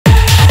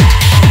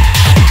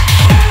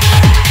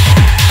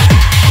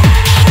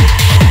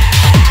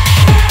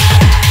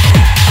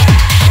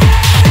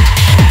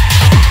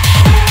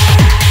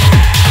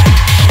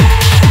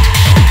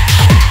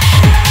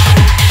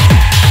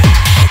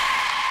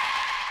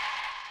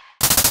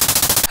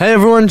Hey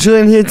everyone,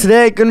 Julian here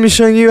today. Going to be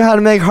showing you how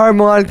to make hard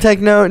melodic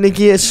techno,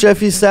 Niki,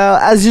 Istrefi style.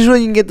 As usual,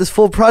 you can get this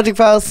full project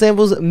file,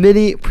 samples,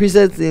 MIDI,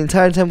 presets, the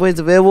entire template is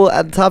available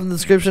at the top of the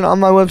description on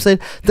my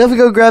website. Definitely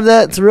go grab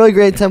that. It's a really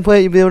great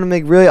template. You'll be able to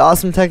make really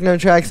awesome techno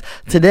tracks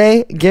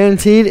today,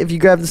 guaranteed, if you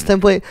grab this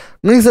template.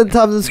 Links at the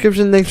top of the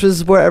description. Thanks for the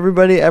support,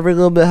 everybody. Every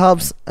little bit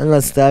helps, and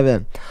let's dive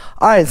in.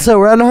 Alright, so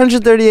we're at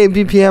 138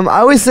 BPM. I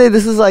always say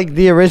this is like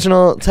the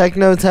original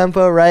techno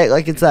tempo, right?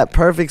 Like it's that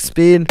perfect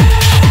speed.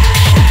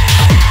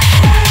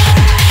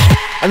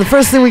 And the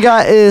first thing we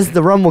got is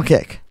the rumble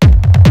kick.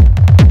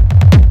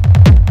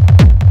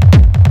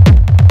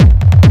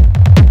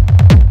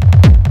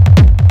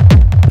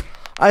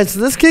 Alright, so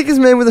this kick is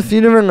made with a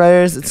few different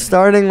layers. It's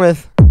starting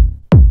with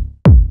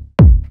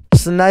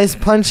just a nice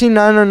punchy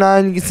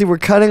 909. You can see we're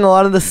cutting a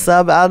lot of the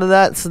sub out of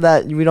that so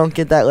that we don't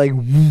get that like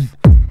woo,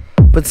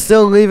 but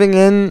still leaving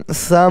in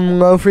some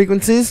low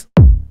frequencies.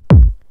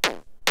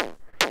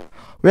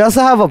 We also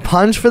have a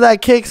punch for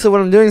that kick, so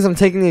what I'm doing is I'm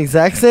taking the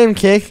exact same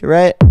kick,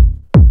 right?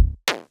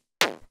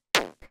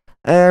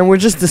 And we're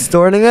just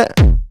distorting it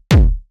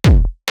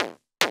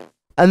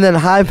and then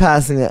high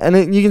passing it,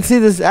 and you can see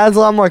this adds a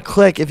lot more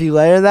click if you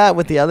layer that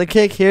with the other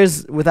kick.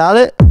 Here's without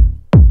it,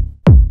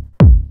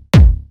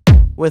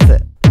 with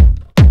it.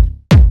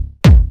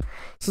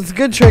 So it's a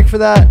good trick for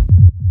that.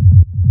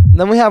 And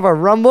then we have our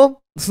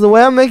rumble. So the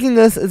way I'm making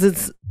this is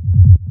it's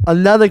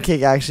another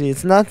kick. Actually,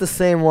 it's not the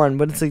same one,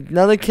 but it's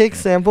another kick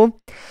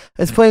sample.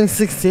 It's playing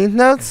 16th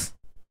notes.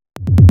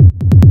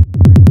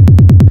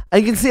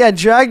 And you can see I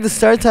dragged the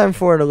start time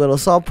forward a little,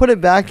 so I'll put it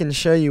back and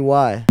show you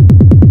why.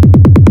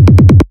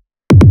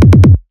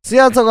 See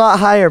how it's a lot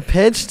higher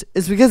pitched?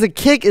 It's because a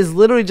kick is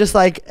literally just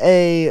like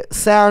a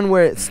sound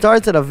where it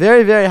starts at a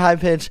very, very high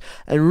pitch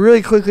and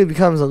really quickly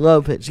becomes a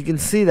low pitch. You can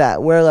see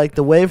that, where like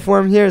the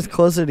waveform here is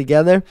closer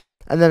together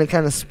and then it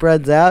kind of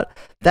spreads out.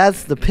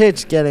 That's the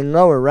pitch getting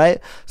lower,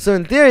 right? So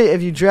in theory,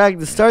 if you drag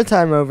the start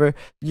time over,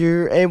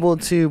 you're able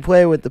to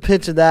play with the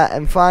pitch of that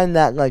and find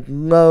that like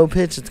low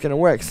pitch that's going to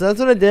work. So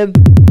that's what I did.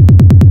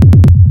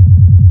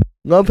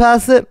 Low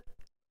pass it,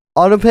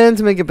 auto pan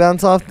to make it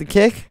bounce off the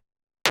kick,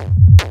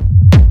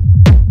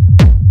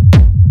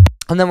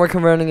 and then we're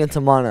converting it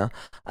to mono.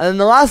 And then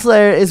the last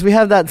layer is we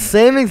have that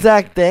same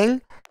exact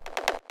thing,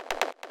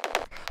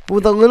 but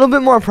with a little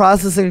bit more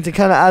processing to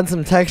kind of add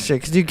some texture,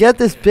 because you get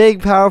this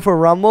big powerful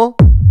rumble,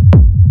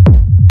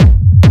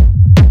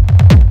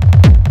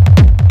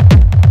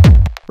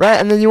 right?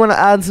 And then you want to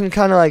add some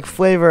kind of like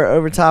flavor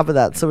over top of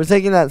that. So we're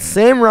taking that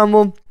same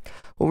rumble.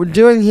 What we're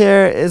doing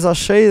here is I'll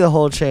show you the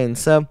whole chain.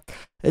 So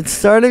it's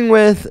starting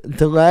with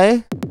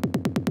delay.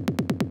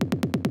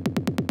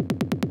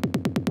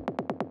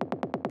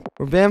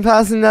 We're band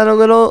passing that a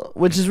little,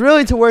 which is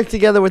really to work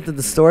together with the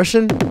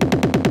distortion,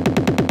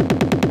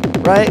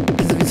 right?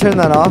 Because if you turn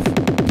that off,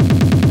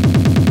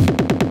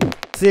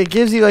 see, it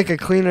gives you like a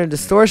cleaner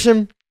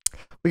distortion.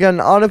 We got an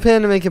auto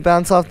pan to make it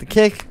bounce off the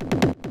kick,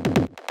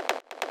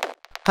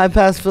 high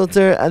pass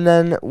filter, and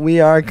then we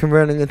are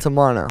converting it to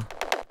mono.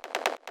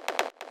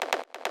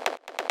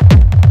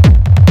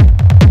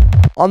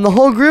 On the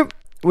whole group,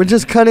 we're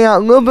just cutting out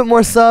a little bit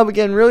more sub.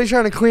 Again, really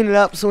trying to clean it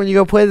up so when you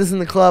go play this in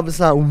the club, it's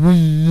not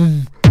vroom,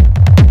 vroom.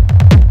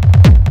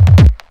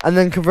 And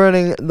then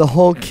converting the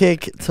whole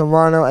kick to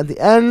mono at the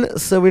end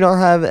so we don't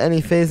have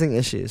any phasing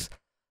issues.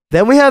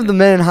 Then we have the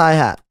main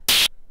hi-hat.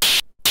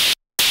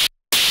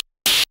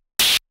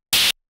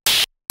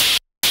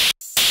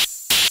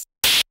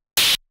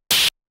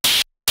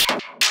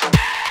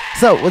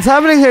 So what's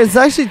happening here is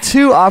actually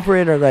two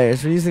operator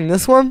layers. We're using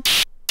this one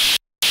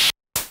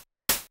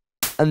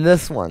and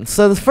this one.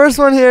 So the first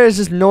one here is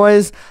just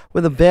noise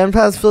with a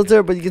bandpass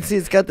filter, but you can see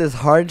it's got this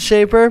hard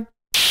shaper.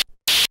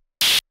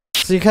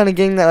 So you're kind of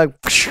getting that like,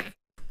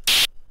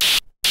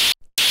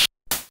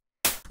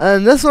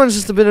 and this one's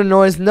just a bit of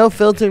noise, no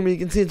filtering, but you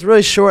can see it's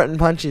really short and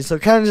punchy, so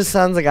it kind of just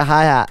sounds like a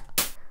hi-hat.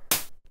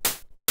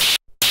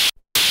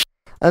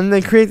 And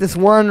they create this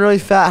one really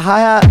fat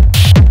hi-hat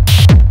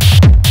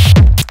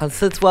that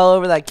sits well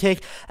over that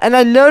kick. And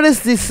I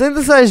noticed these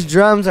synthesized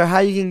drums are how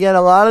you can get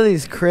a lot of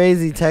these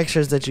crazy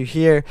textures that you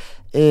hear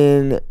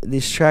in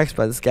these tracks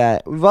by this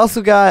guy. We've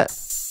also got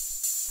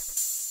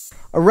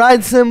a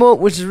ride cymbal,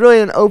 which is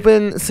really an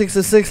open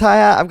 606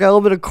 hi-hat. I've got a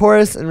little bit of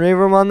chorus and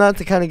reverb on that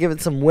to kind of give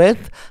it some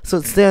width so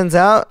it stands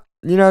out,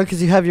 you know,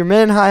 because you have your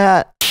main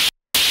hi-hat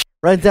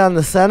right down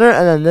the center,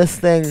 and then this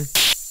thing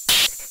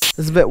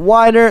is a bit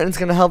wider and it's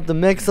going to help the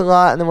mix a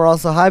lot. And then we're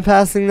also high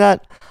passing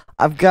that.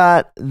 I've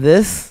got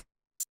this.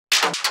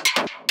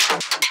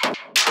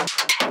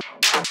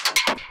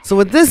 So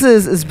what this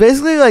is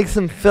basically like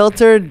some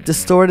filtered,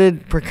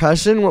 distorted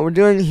percussion. What we're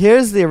doing,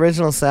 here's the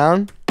original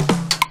sound.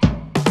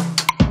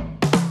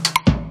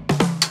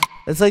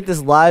 It's like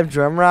this live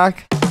drum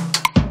rock.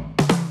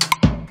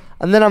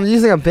 And then I'm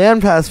using a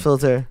bandpass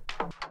filter.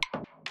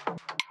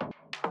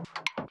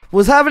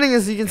 What's happening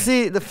is you can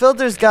see the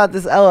filter's got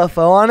this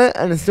LFO on it,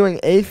 and it's doing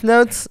eighth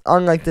notes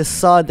on like this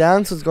saw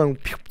down, so it's going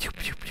pew, pew,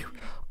 pew, pew,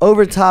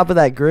 over top of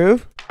that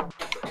groove.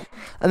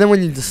 And then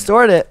when you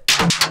distort it,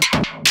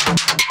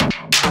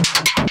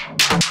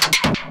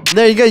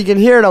 There you go, you can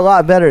hear it a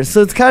lot better.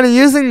 So it's kind of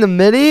using the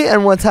MIDI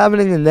and what's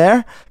happening in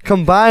there,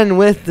 combined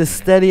with the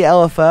steady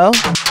LFO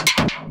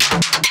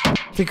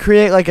to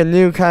create like a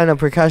new kind of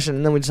percussion.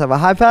 And then we just have a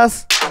high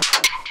pass,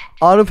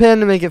 auto pan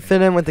to make it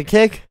fit in with the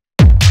kick.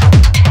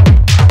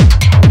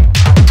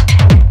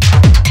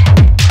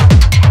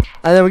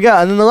 And there we go.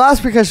 And then the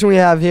last percussion we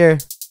have here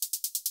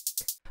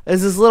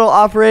is this little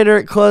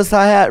operator closed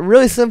hi-hat.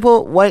 Really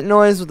simple, white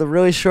noise with a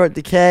really short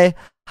decay,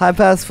 high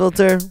pass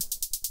filter.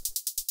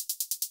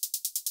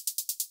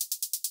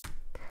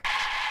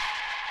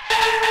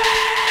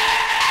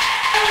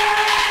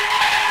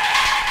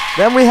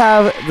 Then we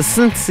have the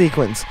synth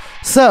sequence.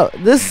 So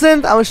this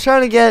synth I was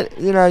trying to get,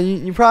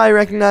 you probably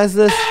recognize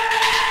this.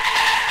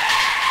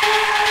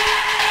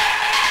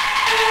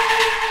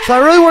 So I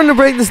really wanted to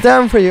break this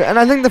down for you, and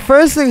I think the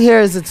first thing here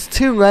is it's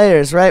 2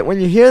 layers, right? When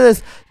you hear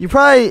this, you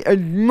probably are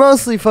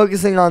mostly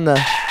focusing on the...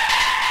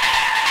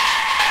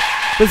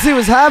 But see,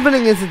 what's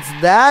happening is it's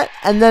that,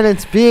 and then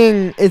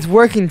it's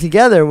working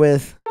together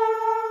with...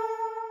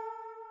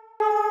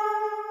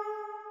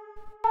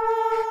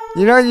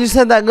 You just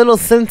had that little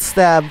synth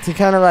stab to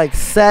kind of like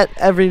set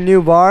every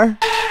new bar.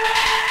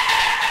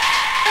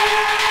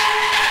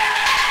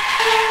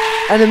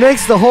 And it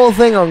makes the whole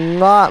thing a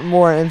lot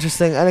more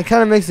interesting, and it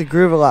kind of makes the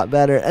groove a lot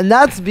better. And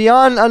that's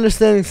beyond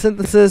understanding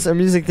synthesis or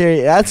music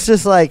theory. That's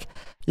just like,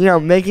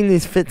 making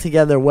these fit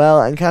together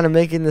well and kind of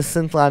making the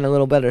synth line a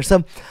little better.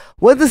 So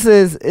what this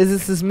is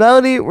it's this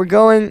melody. We're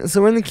in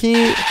the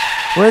key.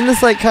 We're in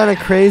this like kind of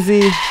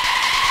crazy.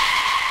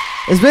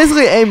 It's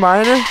basically A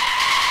minor.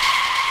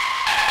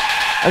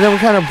 And then we're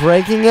kind of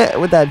breaking it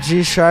with that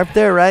G sharp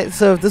there, right?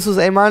 So if this was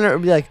A minor, it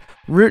would be like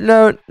root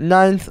note,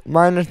 9th,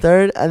 minor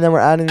 3rd, and then we're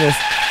adding this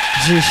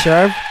G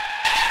sharp,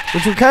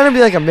 which would kind of be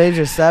like a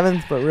major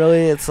 7th, but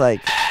really it's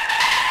like...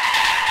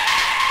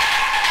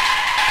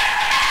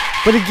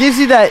 But it gives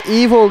you that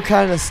evil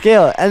kind of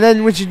scale. And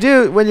then what you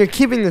do, when you're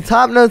keeping the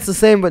top notes the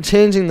same but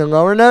changing the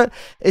lower note,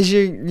 is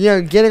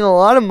you're getting a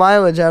lot of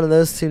mileage out of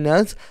those 2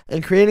 notes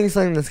and creating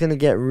something that's going to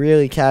get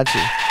really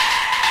catchy.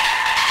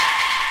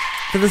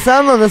 For the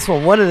sound on this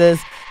one, what it is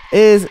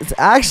it's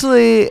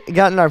actually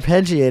got an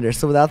arpeggiator.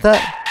 So without that,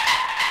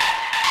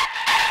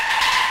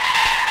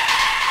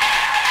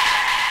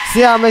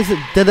 see how it makes it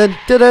da-dun,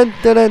 da-dun,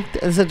 da-dun,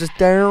 instead of just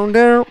down,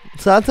 down.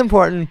 So that's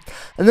important.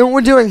 And then what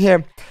we're doing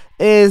here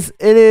is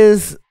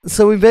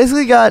so we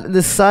basically got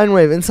this sine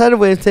wave. Inside of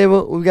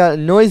wavetable, we've got a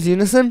noise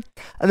unison,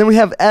 and then we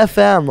have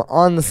FM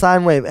on the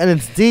sine wave, and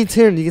it's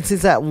detuned. You can see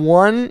it's at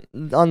 1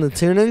 on the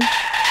tuning.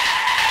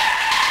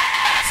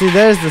 See,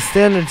 there's the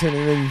standard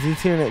tuning, then you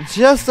detune it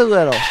just a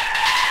little.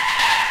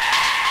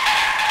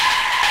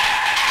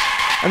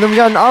 And then we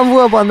got an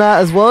envelope on that,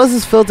 as well as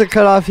this filter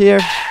cutoff here.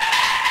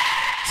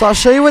 So I'll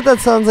show you what that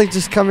sounds like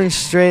just coming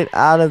straight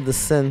out of the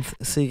synth,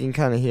 so you can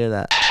kind of hear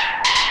that.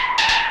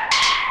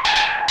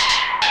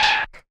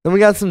 Then we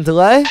got some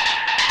delay,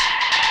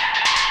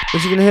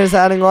 which you can hear is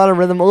adding a lot of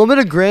rhythm. A little bit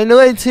of grain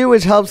delay too,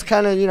 which helps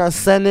kind of,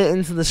 send it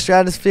into the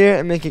stratosphere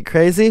and make it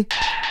crazy.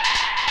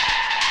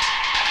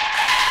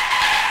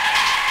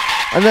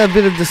 And then a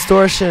bit of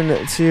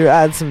distortion to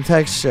add some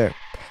texture.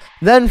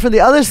 Then for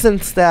the other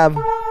synth stab,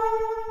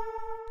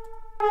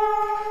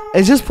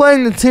 it's just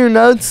playing the 2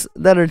 notes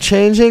that are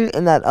changing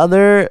in that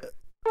other.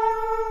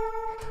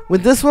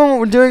 With this one, what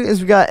we're doing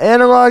is we got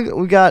analog,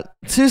 we got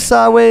 2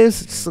 saw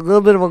waves, just a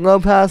little bit of a low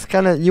pass,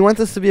 kind of. You want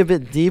this to be a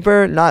bit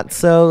deeper, not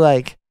so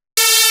like,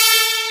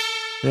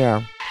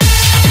 yeah.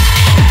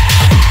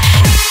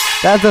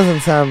 That doesn't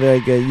sound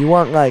very good. You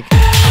want like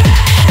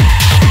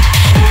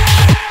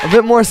a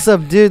bit more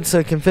subdued so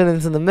it can fit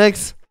into the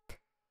mix.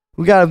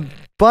 We got a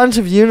bunch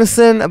of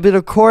unison, a bit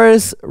of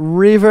chorus,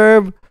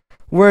 reverb.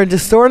 We're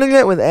distorting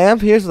it with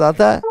amp. Here's without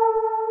that.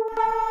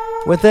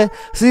 With it.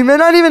 So you may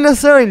not even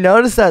necessarily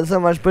notice that so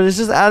much, but it's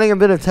just adding a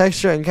bit of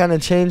texture and kind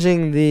of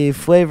changing the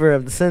flavor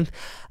of the synth.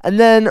 And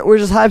then we're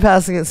just high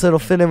passing it so it'll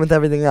fit in with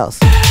everything else.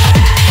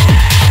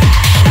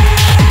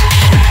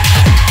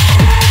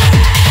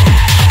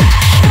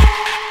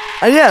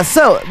 And yeah,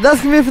 so that's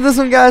gonna be it for this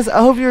one, guys. I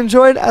hope you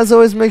enjoyed. As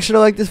always, make sure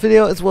to like this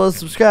video as well as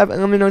subscribe, and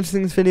let me know what you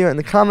think of this video in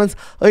the comments.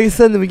 Like I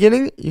said in the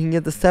beginning, you can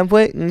get this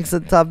template, links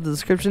at the top of the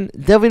description.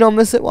 Definitely don't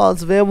miss it while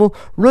it's available.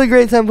 Really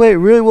great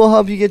template, really will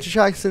help you get your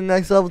tracks to the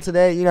next level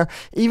today.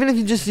 Even if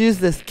you just use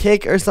this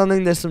kick or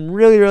something, there's some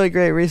really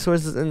great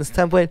resources in this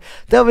template.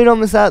 Definitely don't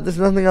miss out. There's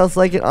nothing else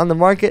like it on the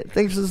market.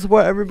 Thanks for the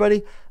support,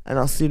 everybody, and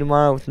I'll see you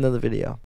tomorrow with another video.